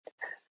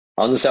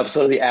On this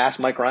episode of the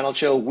Ask Mike Reinold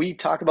Show, we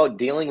talk about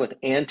dealing with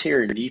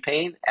anterior knee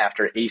pain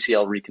after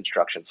ACL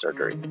reconstruction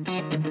surgery.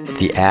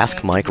 The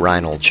Ask Mike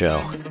Reinold Show.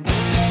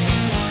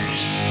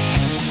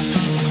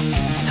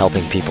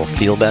 Helping people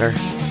feel better,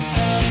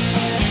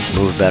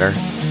 move better,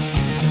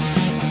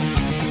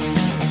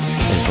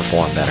 and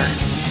perform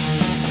better.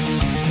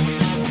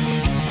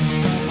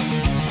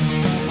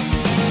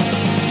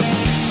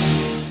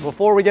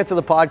 Before we get to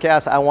the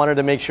podcast, I wanted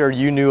to make sure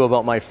you knew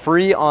about my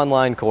free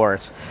online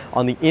course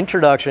on the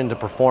Introduction to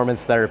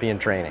Performance Therapy and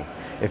Training.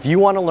 If you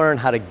want to learn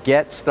how to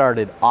get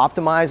started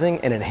optimizing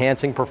and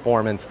enhancing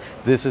performance,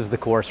 this is the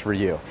course for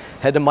you.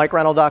 Head to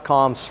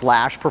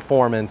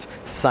mikereinold.com/performance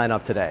to sign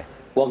up today.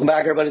 Welcome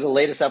back, everybody, to the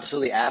latest episode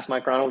of the Ask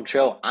Mike Reinold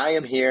Show. I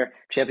am here,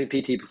 Champion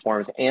PT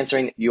Performance,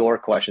 answering your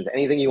questions.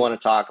 Anything you want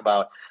to talk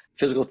about,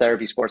 physical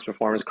therapy, sports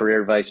performance,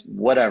 career advice,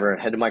 whatever,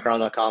 head to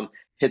mikereinold.com.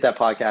 Hit that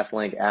podcast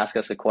link, ask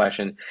us a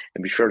question,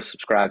 and be sure to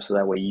subscribe so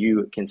that way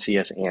you can see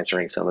us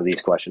answering some of these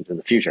questions in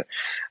the future.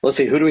 Let's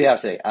see, who do we have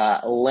today?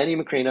 Lenny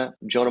Macrina,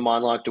 Jonah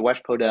Monlock,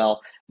 Dewesh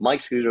Podell, Mike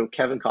Scudo,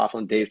 Kevin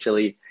Coughlin, Dave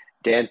Tilley,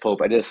 Dan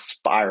Pope. I did a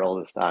spiral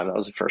this time. That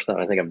was the first time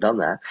I think I've done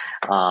that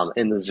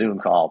in the Zoom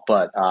call.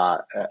 But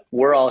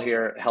we're all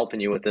here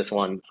helping you with this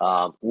one.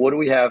 What do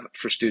we have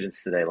for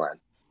students today, Len?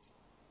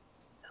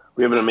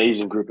 We have an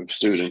amazing group of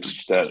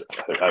students that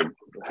I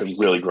have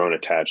really grown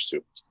attached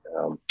to.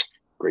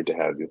 Great to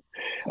have you.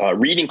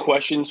 Reading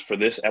questions for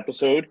this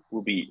episode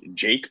will be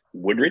Jake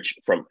Woodrich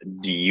from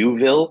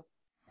Dieuville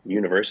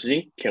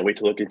University. Can't wait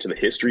to look into the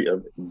history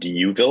of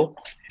Dieuville.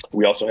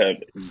 We also have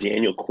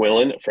Daniel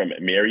Quillen from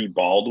Mary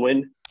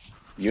Baldwin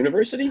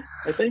University,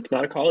 I think,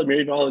 not a college,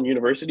 Mary Baldwin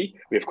University.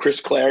 We have Chris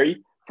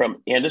Clary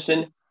from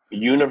Anderson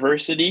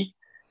University.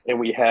 And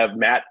we have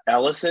Matt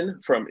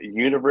Ellison from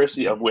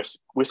University of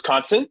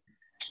Wisconsin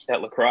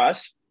at La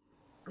Crosse.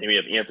 And we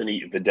have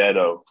Anthony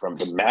Vedetto from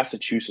the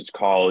Massachusetts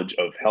College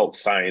of Health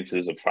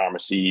Sciences of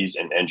Pharmacies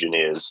and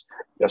Engineers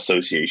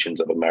Associations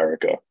of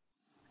America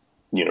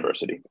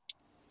University.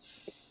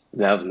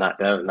 That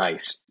was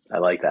nice. I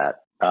like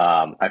that.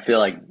 I feel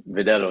like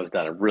Vedetto has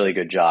done a really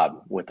good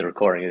job with the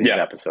recording of these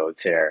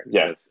episodes here.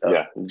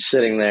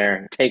 Sitting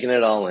there, taking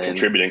it all in.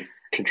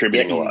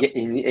 Contributing a lot.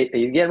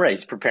 He's getting ready.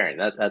 He's preparing.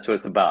 That's what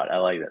it's about. I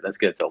like that. That's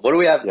good. So what do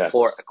we have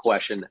for a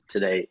question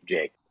today,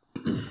 Jake?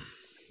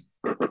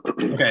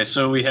 Okay,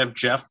 so we have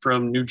Jeff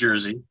from New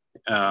Jersey.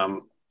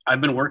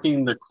 I've been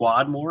working the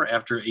quad more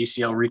after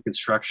ACL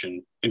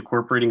reconstruction,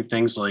 incorporating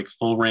things like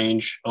full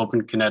range,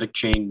 open kinetic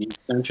chain knee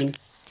extension,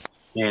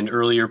 and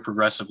earlier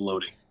progressive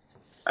loading.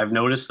 I've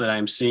noticed that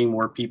I'm seeing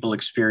more people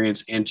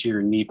experience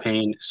anterior knee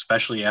pain,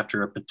 especially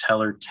after a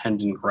patellar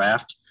tendon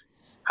graft.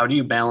 How do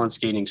you balance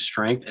gaining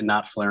strength and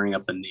not flaring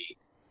up the knee?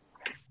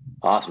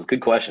 Awesome.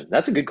 Good question.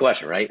 That's a good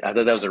question, right? I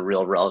thought that was a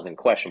real relevant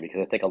question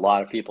because I think a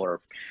lot of people are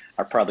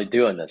probably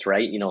doing this,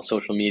 right? You know,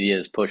 social media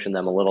is pushing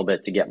them a little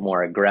bit to get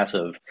more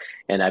aggressive.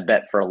 And I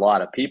bet for a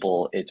lot of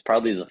people, it's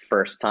probably the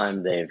first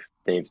time they've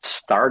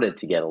started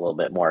to get a little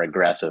bit more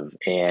aggressive,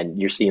 and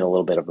you're seeing a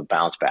little bit of a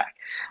bounce back.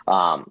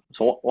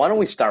 So why don't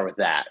we start with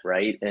that,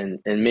 right?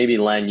 And maybe,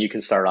 Len, you can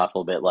start off a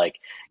little bit like,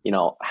 you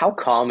know, how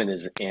common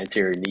is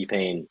anterior knee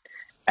pain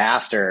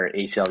after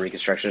ACL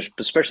reconstruction,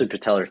 especially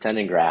patellar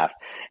tendon graft?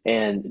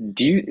 And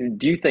do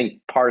you think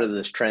part of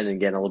this trend in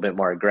getting a little bit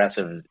more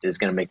aggressive is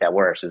going to make that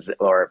worse? Is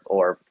there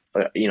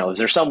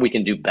something we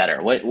can do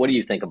better? What do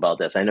you think about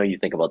this? I know you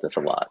think about this a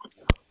lot.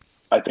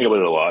 I think about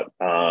it a lot.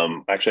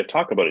 Actually, I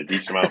talk about it a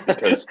decent amount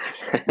because,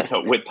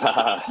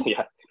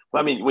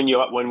 I mean,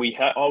 when we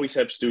always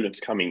have students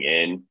coming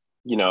in,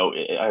 you know,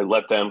 I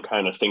let them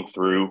kind of think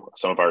through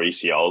some of our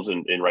ACLs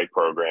and write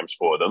programs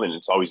for them. And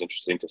it's always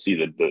interesting to see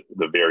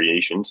the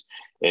variations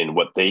in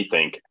what they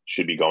think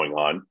should be going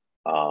on.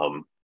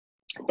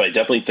 But I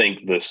definitely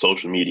think the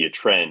social media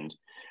trend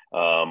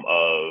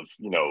of,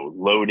 you know,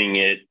 loading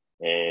it,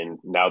 and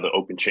now the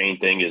open chain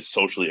thing is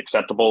socially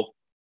acceptable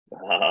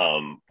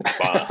on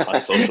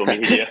social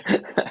media.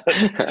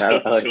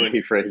 I like to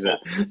rephrase that.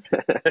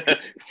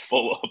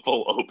 full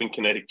open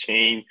kinetic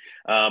chain,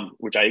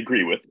 which I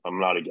agree with. I'm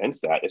not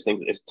against that. I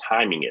think it's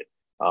timing it.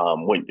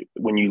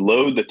 When you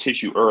load the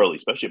tissue early,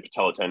 especially a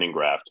patella tendon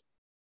graft,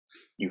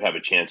 you have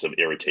a chance of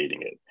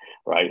irritating it,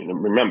 right?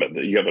 And remember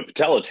that you have a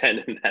patella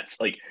tendon that's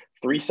like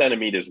 3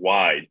 centimeters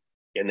wide,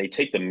 and they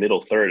take the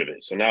middle third of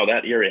it. So now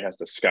that area has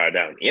to scar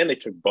down, and they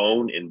took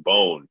bone and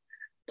bone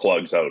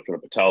plugs out from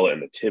the patella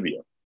and the tibia.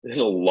 There's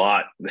a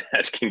lot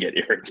that can get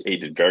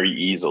irritated very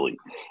easily.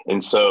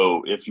 And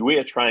so if we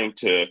are trying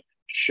to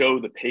show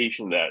the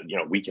patient that, you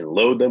know, we can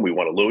load them, we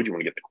want to load, you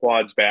want to get the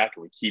quads back,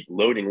 and we keep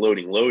loading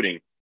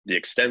the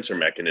extensor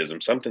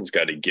mechanism, something's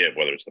got to give,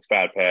 whether it's the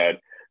fat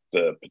pad,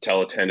 the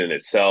patella tendon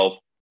itself,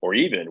 or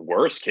even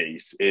worst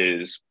case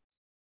is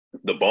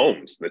the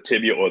bones, the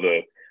tibia or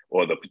the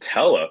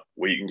patella,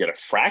 where you can get a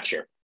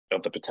fracture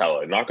of the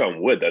patella. Knock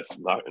on wood,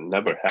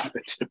 never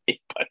happened to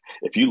me. But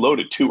if you load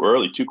it too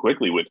early, too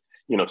quickly with,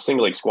 you know,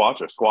 single leg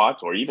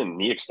squats or even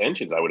knee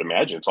extensions, I would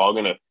imagine it's all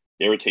going to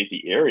irritate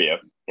the area,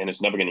 and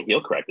it's never going to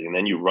heal correctly. And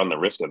then you run the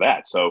risk of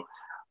that. So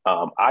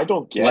I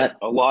don't get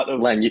a lot of.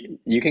 Len,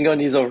 you can go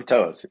knees over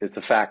toes. It's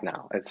a fact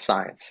now. It's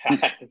science.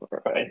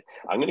 Right.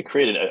 I'm going to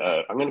create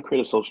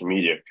a social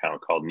media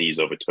account called Knees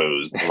Over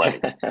Toes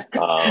Lemon.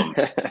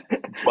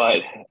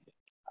 But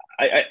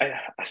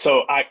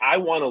I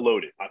want to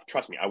load it.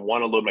 Trust me, I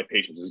want to load my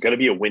patients. There's going to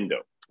be a window,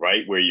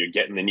 right, where you're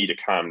getting the knee to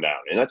calm down,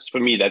 and that's, for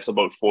me, that's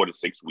about 4 to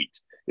 6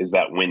 weeks is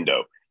that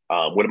window.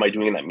 What am I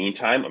doing in that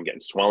meantime? I'm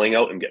getting swelling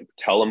out. I'm getting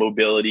patellar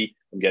mobility.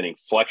 I'm getting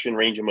flexion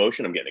range of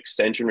motion. I'm getting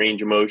extension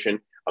range of motion.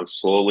 I'm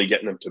slowly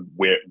getting them to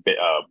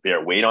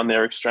bear weight on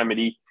their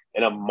extremity,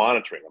 and I'm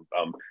monitoring.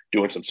 I'm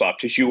doing some soft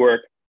tissue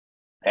work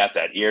at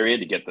that area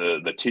to get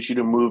the tissue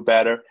to move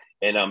better,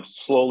 and I'm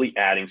slowly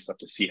adding stuff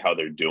to see how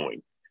they're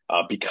doing.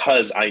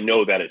 Because I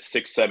know that at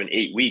 6, 7,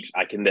 8 weeks,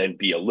 I can then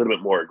be a little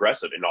bit more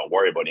aggressive and not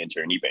worry about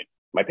anterior knee pain.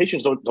 My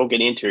patients don't get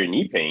anterior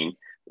knee pain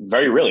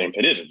very rarely. And if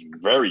it is,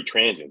 it's very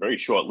transient, very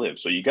short-lived.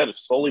 So you got to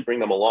slowly bring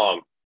them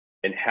along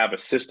and have a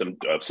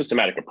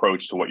systematic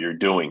approach to what you're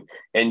doing.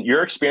 And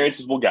your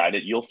experiences will guide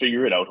it. You'll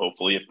figure it out,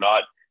 hopefully. If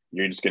not,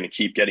 you're just going to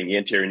keep getting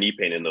anterior knee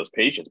pain in those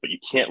patients. But you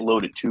can't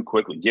load it too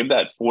quickly. Give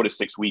that 4 to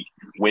 6 week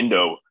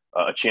window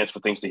a chance for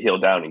things to heal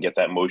down and get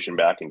that motion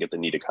back and get the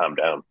knee to calm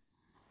down.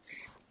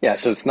 Yeah,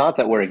 so it's not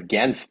that we're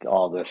against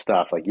all this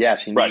stuff. Like,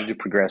 yes, you need to do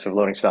progressive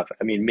loading stuff.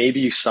 I mean,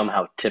 maybe you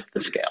somehow tipped the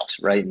scales,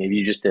 right? Maybe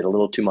you just did a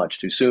little too much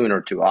too soon or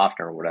too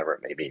often or whatever it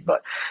may be.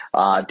 But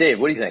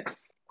Dave, what do you think?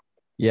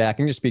 Yeah, I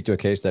can just speak to a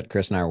case that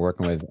Chris and I are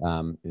working with.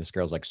 This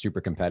girl's like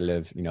super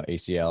competitive,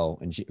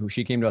 ACL, and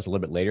she came to us a little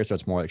bit later. So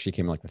it's more like she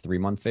came in like the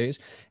 3-month phase.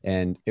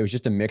 And it was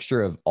just a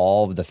mixture of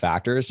all of the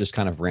factors just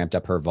kind of ramped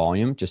up her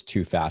volume just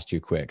too fast,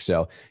 too quick.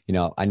 So,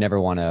 I never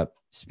want to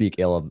speak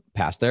ill of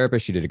past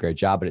therapists. She did a great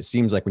job, but it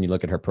seems like when you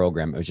look at her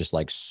program, it was just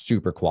like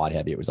super quad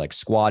heavy. It was like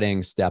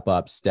squatting, step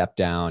up, step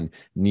down,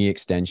 knee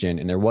extension.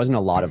 And there wasn't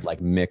a lot of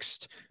like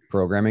mixed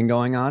programming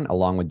going on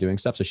along with doing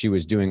stuff. So she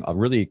was doing a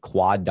really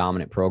quad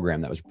dominant program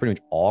that was pretty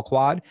much all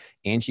quad,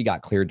 and she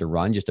got cleared to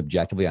run just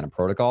objectively on a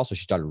protocol. So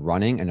she started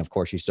running. And of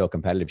course, she's so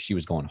competitive. She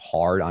was going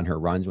hard on her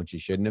runs when she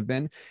shouldn't have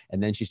been.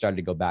 And then she started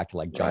to go back to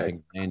like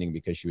jumping, landing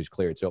because she was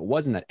cleared. So it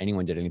wasn't that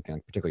anyone did anything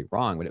like particularly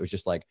wrong, but it was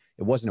just like,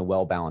 it wasn't a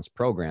well-balanced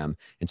program.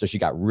 And so she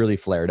got really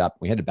flared up.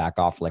 We had to back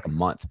off for like a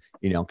month,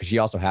 because she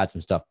also had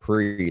some stuff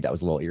that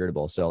was a little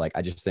irritable. So like,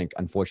 I just think,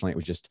 unfortunately, it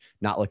was just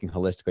not looking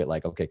holistically at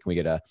like, okay, can we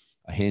get a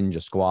hinge,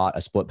 a squat, a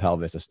split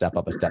pelvis, a step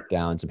up, a step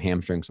down, some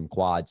hamstring, some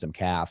quad, some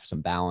calf,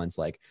 some balance,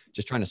 like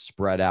just trying to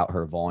spread out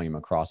her volume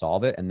across all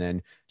of it. And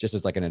then just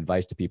as like an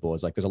advice to people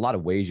is like, there's a lot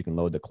of ways you can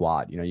load the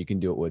quad. You can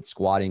do it with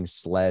squatting,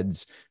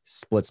 sleds,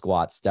 split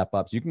squats, step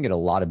ups. You can get a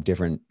lot of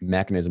different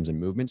mechanisms and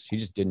movements. She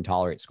just didn't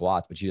tolerate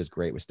squats, but she does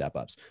great with step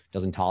ups.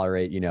 Doesn't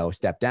tolerate,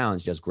 step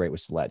downs, just great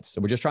with sleds.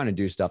 So we're just trying to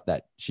do stuff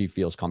that she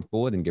feels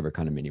comfortable with and give her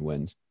kind of mini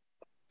wins.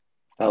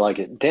 I like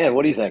it. Dan,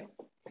 what do you think?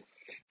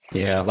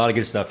 Yeah, a lot of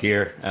good stuff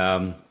here.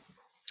 I'll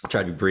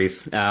try to be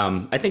brief.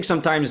 I think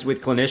sometimes with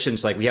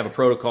clinicians, like we have a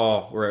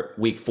protocol, we're at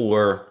week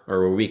 4 or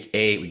we're week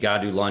 8, we got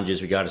to do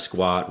lunges, we got to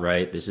squat,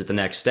 right? This is the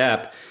next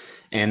step.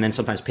 And then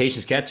sometimes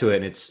patients get to it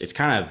and it's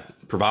kind of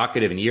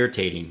provocative and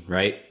irritating,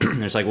 right?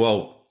 And it's like,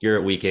 well, you're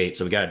at week 8,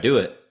 so we got to do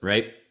it,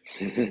 right?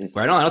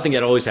 I don't think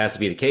that always has to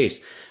be the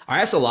case.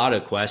 I ask a lot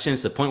of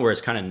questions to the point where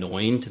it's kind of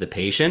annoying to the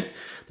patient.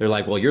 They're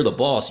like, well, you're the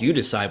boss. You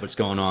decide what's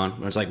going on.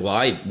 And it's like, well,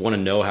 I want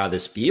to know how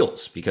this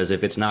feels, because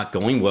if it's not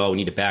going well, we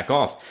need to back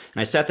off.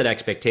 And I set that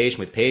expectation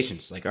with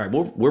patients. Like, all right,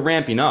 we're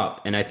ramping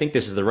up, and I think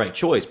this is the right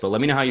choice, but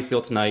let me know how you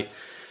feel tonight.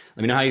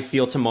 Let me know how you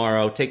feel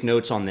tomorrow. Take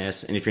notes on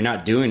this. And if you're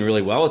not doing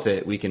really well with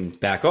it, we can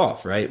back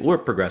off, right? Or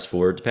progress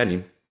forward,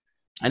 depending.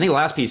 I think the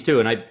last piece too,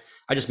 and I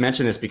just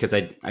mentioned this because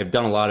I've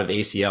done a lot of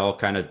ACL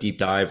kind of deep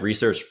dive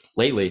research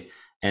lately,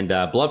 and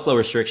blood flow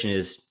restriction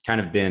has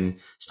kind of been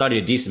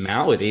studied a decent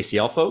amount with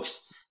ACL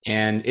folks.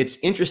 And it's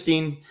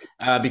interesting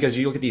because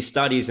you look at these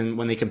studies and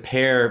when they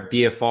compare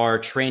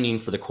BFR training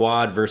for the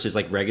quad versus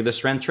like regular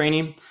strength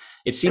training,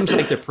 it seems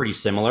like they're pretty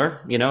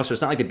similar, so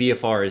it's not like the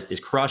BFR is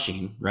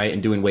crushing, right,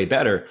 and doing way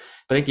better.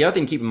 But I think the other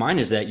thing to keep in mind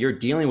is that you're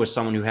dealing with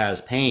someone who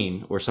has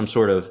pain or some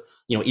sort of,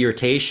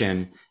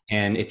 irritation.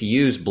 And if you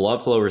use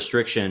blood flow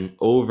restriction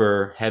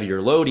over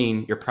heavier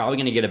loading, you're probably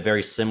going to get a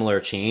very similar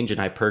change in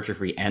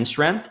hypertrophy and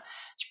strength.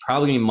 It's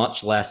probably going to be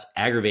much less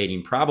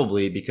aggravating,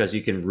 probably because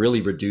you can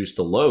really reduce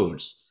the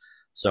loads.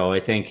 So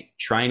I think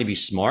trying to be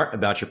smart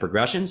about your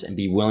progressions and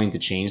be willing to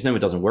change them if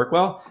it doesn't work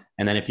well.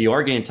 And then if you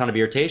are getting a ton of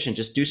irritation,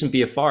 just do some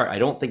BFR. I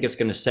don't think it's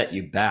going to set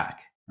you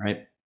back,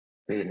 right?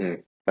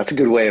 Mm-hmm. That's a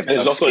good way of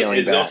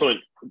scaling back.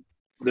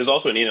 There's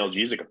also an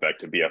analgesic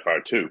effect to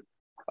BFR too.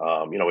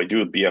 I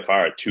do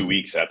BFR 2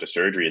 weeks after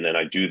surgery, and then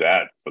I do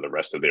that for the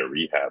rest of their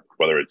rehab,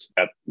 whether it's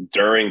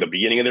during the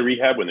beginning of the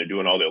rehab when they're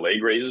doing all their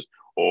leg raises,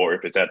 or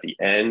if it's at the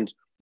end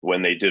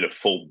when they did a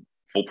full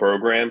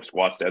program,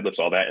 squats, deadlifts,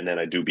 all that. And then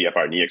I do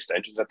BFR knee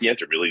extensions at the end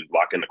to really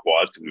lock in the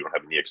quads because we don't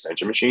have a knee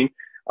extension machine.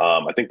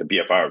 I think the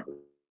BFR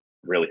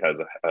really has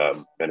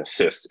an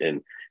assist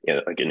in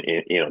like an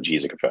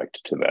analgesic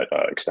effect to that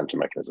extension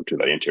mechanism to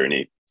that anterior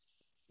knee.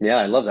 Yeah,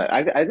 I love that.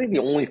 I think the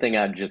only thing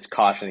I'd just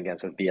caution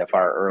against with BFR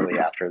early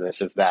after this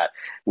is that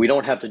we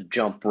don't have to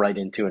jump right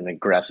into an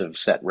aggressive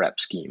set rep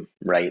scheme,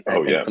 right? I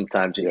Oh think yeah,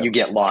 sometimes yeah. you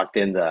get locked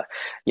into,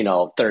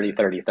 30,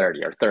 30,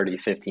 30 or 30,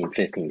 15,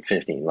 15,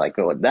 15. Like,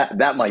 oh,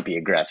 that might be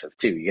aggressive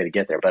too. You got to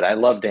get there. But I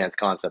love Dan's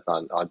concept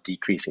on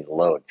decreasing the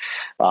load.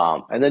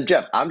 And then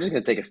Jeff, I'm just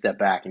going to take a step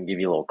back and give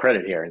you a little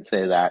credit here and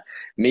say that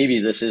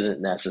maybe this isn't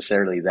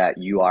necessarily that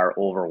you are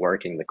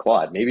overworking the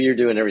quad. Maybe you're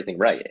doing everything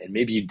right. And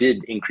maybe you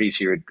did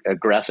increase your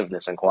aggressiveness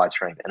and quad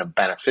strength in a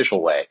beneficial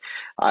way.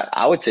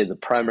 I would say the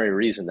primary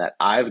reason that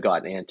I've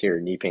gotten anterior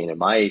knee pain in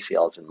my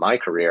ACLs in my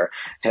career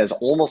has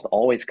almost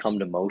always come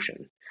to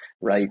motion,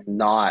 right?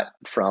 Not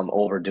from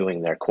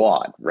overdoing their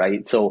quad,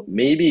 right? So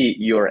maybe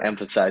you're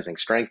emphasizing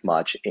strength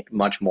much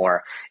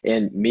more,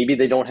 and maybe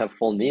they don't have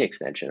full knee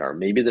extension, or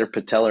maybe their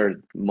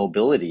patellar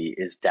mobility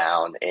is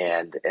down,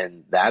 and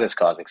that is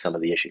causing some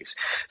of the issues.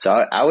 So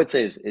I would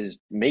say is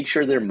make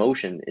sure their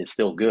motion is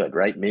still good,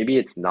 right? Maybe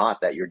it's not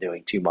that you're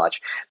doing too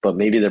much, but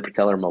maybe their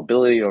patellar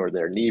mobility or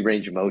their knee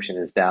range of motion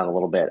is down a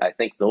little bit. I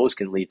think those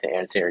can lead to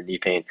anterior knee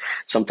pain,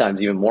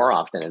 sometimes even more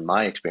often in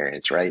my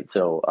experience, right?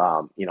 So,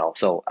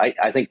 so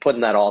I think putting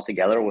that all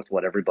together with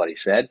what everybody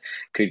said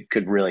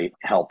could really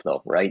help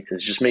though, right?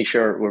 Is just make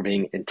sure we're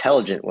being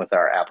intelligent with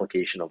our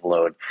application of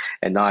load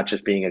and not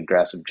just being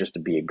aggressive just to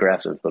be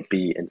aggressive, but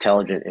be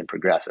intelligent and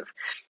progressive.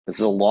 This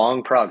is a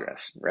long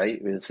progress,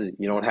 right?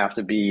 You don't have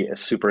to be a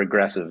super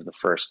aggressive the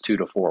first 2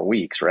 to 4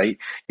 weeks, right?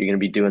 You're going to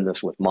be doing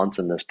this with months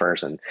in this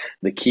person.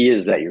 The key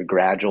is that you're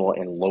gradual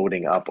and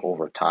loading up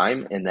over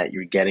time, and that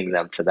you're getting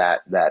them to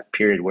that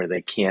period where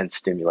they can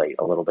stimulate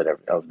a little bit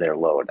of their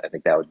load. I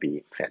think that would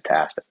be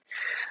fantastic.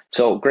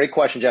 So great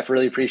question, Jeff.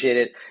 Really appreciate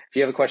it. If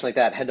you have a question like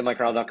that, head to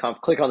MikeReinold.com,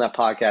 click on that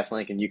podcast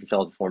link, and you can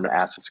fill out the form to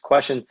ask us a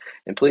question.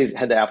 And please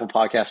head to Apple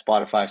Podcasts,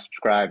 Spotify,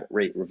 subscribe,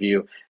 rate,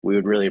 review. We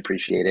would really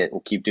appreciate it.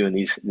 We'll keep doing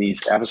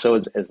these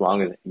episodes as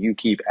long as you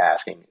keep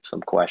asking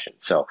some questions.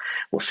 So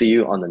we'll see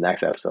you on the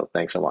next episode.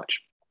 Thanks so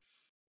much.